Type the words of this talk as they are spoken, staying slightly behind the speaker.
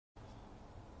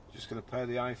Just going to pair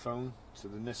the iPhone to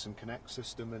the Nissan Connect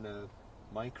system in a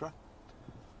Micra.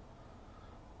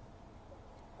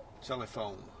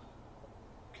 Telephone,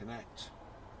 connect,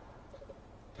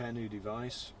 pair new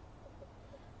device.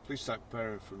 Please type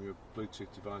pairing from your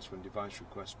Bluetooth device when device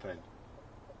request PIN.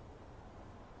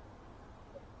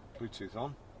 Bluetooth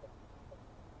on.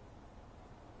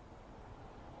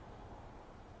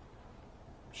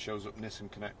 Shows up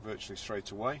Nissan Connect virtually straight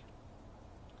away.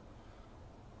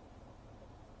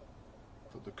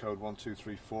 Put the code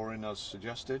 1234 in as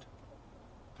suggested.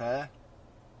 Pair.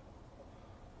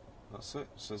 That's it.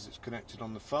 Says it's connected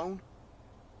on the phone.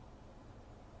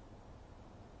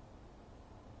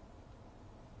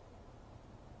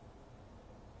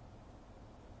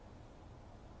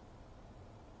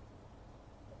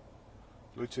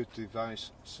 Bluetooth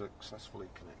device successfully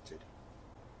connected.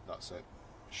 That's it.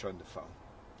 Showing the phone.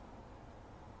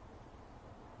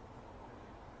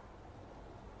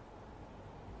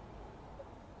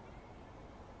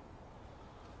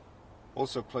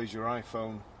 Also plays your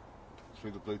iPhone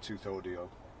through the Bluetooth audio.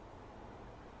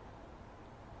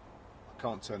 I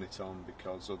can't turn it on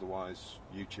because otherwise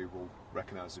YouTube will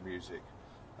recognise the music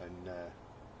and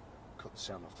cut the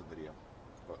sound off the video.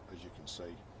 But as you can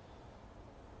see,